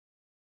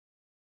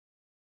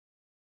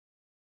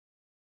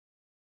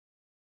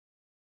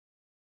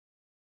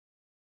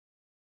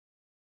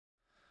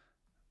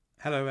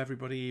Hello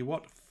everybody,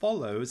 what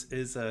follows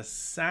is a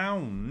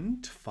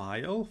sound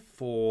file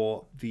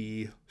for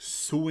the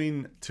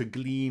Swyn to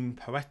glean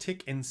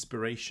poetic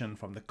inspiration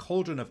from the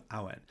Cauldron of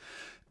Awen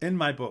in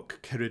my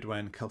book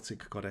Cerridwen,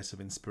 Celtic Goddess of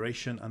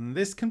Inspiration, and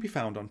this can be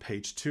found on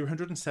page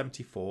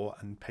 274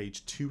 and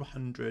page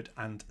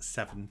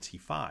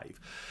 275.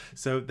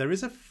 So there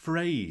is a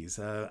phrase,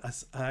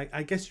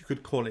 I guess you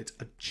could call it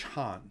a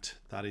chant,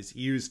 that is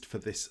used for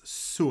this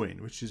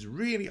Swyn, which is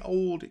really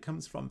old. It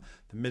comes from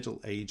the Middle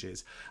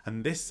Ages,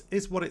 and this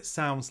is what it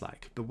sounds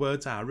like. The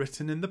words are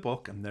written in the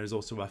book, and there's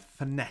also a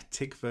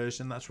phonetic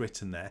version that's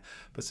written there,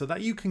 but so that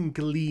you can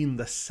glean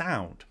the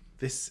sound,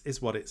 this is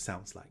what it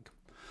sounds like.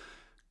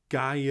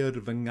 Gair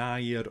fy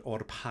ngair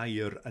o'r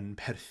pair yn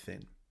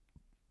perthyn.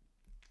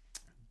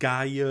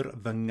 Gair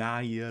fy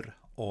ngair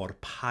o'r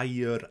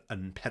pair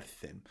yn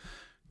perthyn.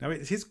 Now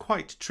it is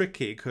quite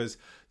tricky because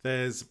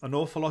there's an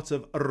awful lot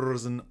of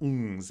r's and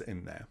ung's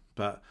in there,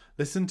 but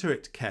listen to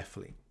it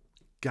carefully.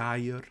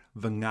 Gair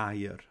fy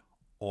ngair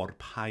o'r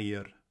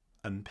pair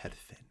yn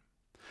perthyn.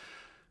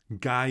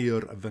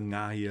 Gair fy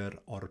ngair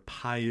o'r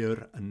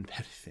pair yn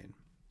perthyn,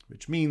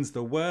 which means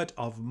the word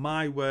of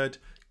my word,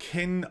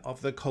 kin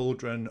of the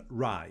cauldron,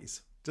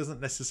 rise.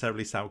 Doesn't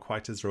necessarily sound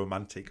quite as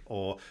romantic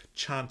or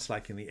chant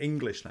like in the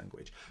English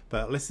language,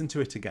 but listen to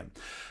it again.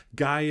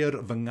 Gair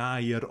fy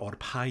ngair o'r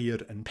pair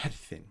yn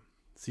perthyn.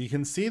 So you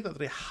can see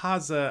that it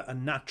has a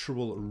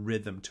natural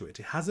rhythm to it.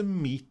 It has a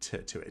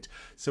meter to it.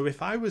 So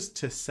if I was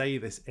to say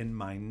this in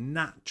my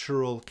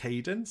natural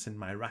cadence, in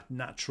my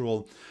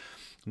natural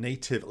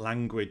native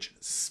language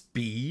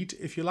speed,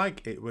 if you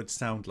like, it would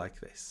sound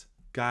like this.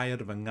 Gair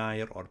fy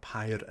ngair o'r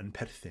pair yn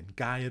perthyn.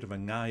 Gair fy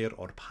ngair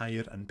o'r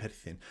pair yn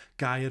perthyn.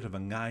 Gair fy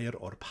ngair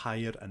o'r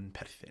pair yn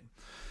perthyn.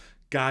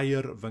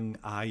 Gair fy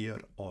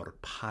ngair o'r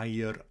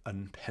pair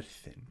yn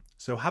perthyn.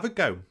 So have a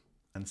go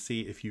and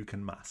see if you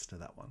can master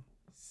that one.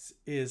 This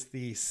is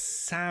the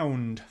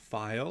sound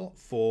file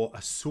for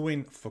a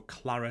Swyn for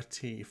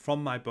clarity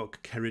from my book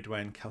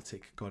Cerridwen,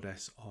 Celtic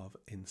Goddess of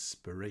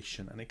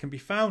Inspiration, and it can be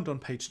found on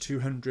page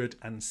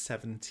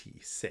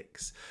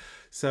 276.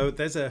 So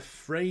there's a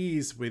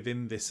phrase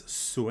within this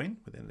Swyn,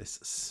 within this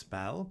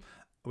spell,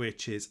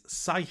 which is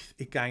saith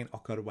ugain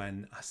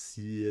ogyrwen a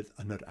sydd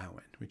yn yr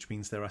Awen, which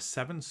means there are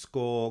 7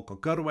 score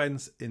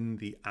gogyrwens in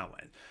the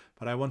Awen.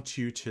 But I want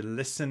you to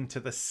listen to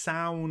the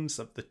sounds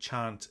of the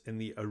chant in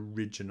the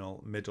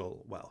original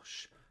Middle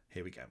Welsh.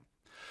 Here we go.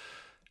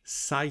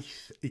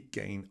 Saith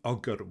ugain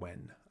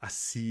ogyrwen a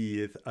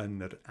sydd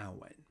yn yr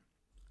Awen.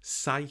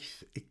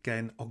 Saith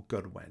ugain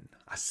ogyrwen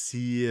a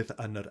sydd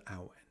yn yr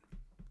Awen.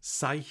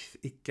 Saith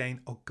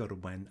ugain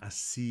ogyrwen a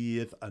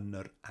sydd yn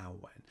yr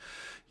Awen.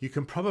 You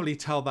can probably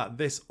tell that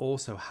this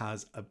also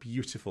has a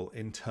beautiful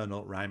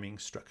internal rhyming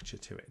structure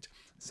to it.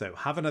 So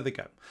have another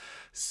go.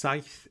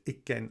 Saith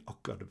ugain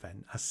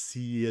ogyrwen a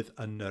sydd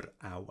yn yr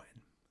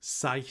Awen.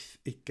 Saith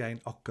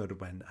ugain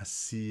ogyrwen a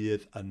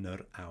sydd yn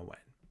yr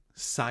Awen.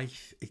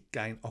 Saith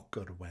ugain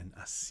ogyrwen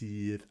a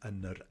sydd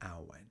yn yr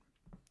Awen.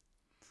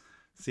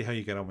 See how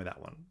you get on with that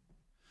one.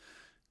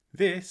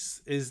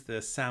 This is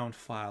the sound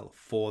file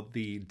for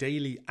the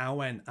daily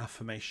Awen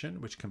affirmation,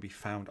 which can be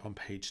found on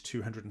page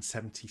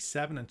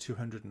 277 and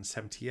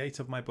 278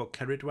 of my book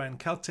Cerridwen,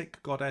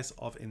 Celtic Goddess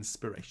of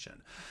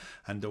Inspiration.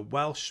 And the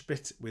Welsh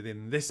bit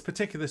within this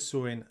particular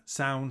Swyn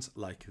sounds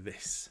like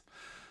this.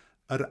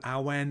 Yr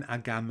awen a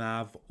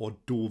gamaf o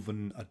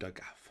dwfn y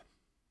dygaf.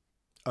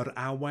 Yr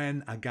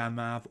awen a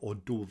gamaf o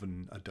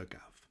dwfn y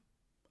dygaf.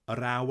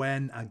 Yr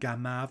awen a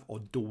gamaf o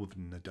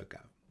dwfn y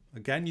dygaf.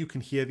 Again, you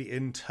can hear the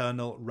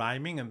internal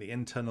rhyming and the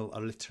internal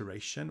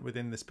alliteration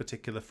within this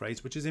particular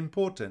phrase, which is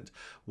important,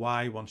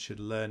 why one should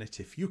learn it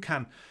if you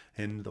can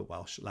in the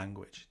Welsh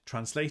language.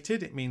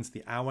 Translated, it means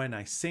the awen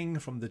I sing,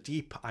 from the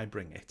deep I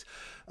bring it.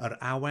 Yr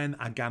awen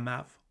a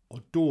gamaf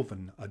o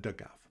dwfn y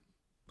dygaf.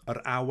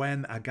 Yr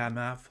awen a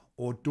gamaf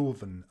o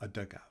dwfn y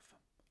dygaf.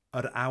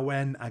 Yr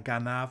awen a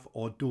gamaf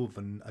o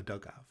dwfn y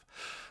dygaf.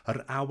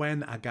 Yr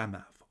awen a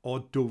gamaf o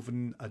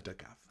dwfn y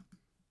dygaf.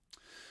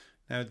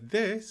 Now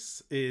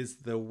this is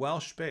the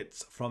Welsh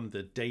bits from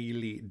the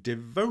daily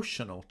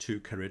devotional to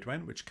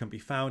Cerridwen, which can be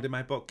found in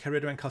my book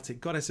Cerridwen, Celtic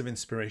Goddess of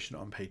Inspiration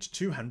on page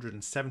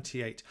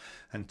 278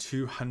 and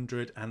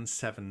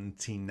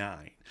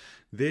 279.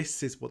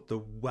 This is what the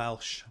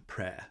Welsh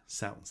prayer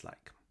sounds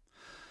like.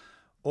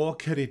 O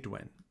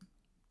Cerridwen,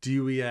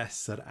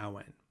 diwies yr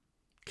awen,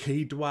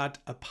 ceidwad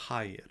y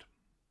pair,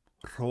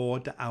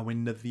 rhod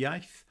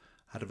awynyddiaeth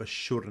ar fy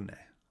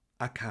siwrne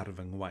ac ar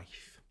fy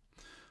ngwaith.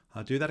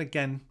 I'll do that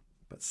again,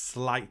 but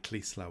slightly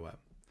slower.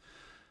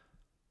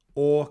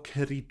 O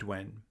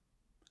Cerridwen,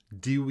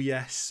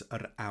 diwies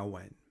yr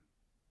awen,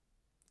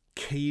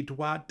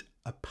 ceidwad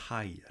y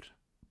pair,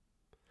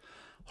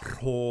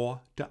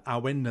 rho dy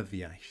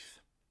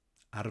awynyddiaeth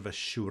ar fy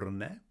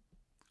siwrne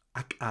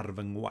ac ar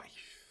fy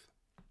ngwaith.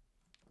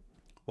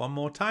 One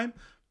more time,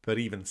 but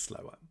even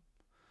slower.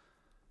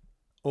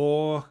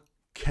 O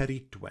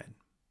Cerridwen,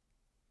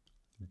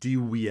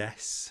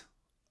 diwies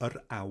yr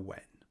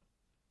awen,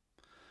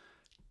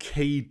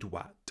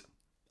 ceidwad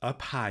y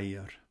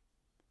pair,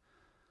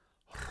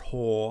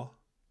 rho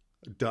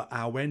dy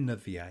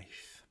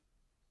awenyddiaeth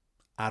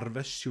ar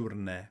fy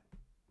siwrne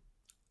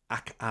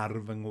ac ar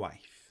fy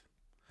ngwaith.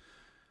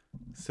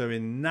 So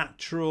in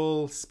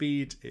natural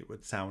speed, it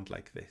would sound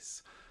like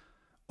this.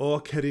 O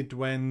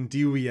Cerridwen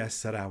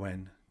diwyes yr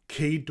awen,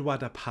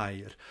 ceidwad y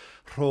pair,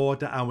 rho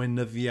dy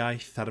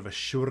awenyddiaeth ar fy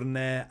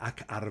siwrne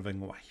ac ar fy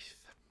ngwaith.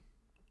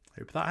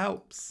 Hope that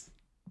helps.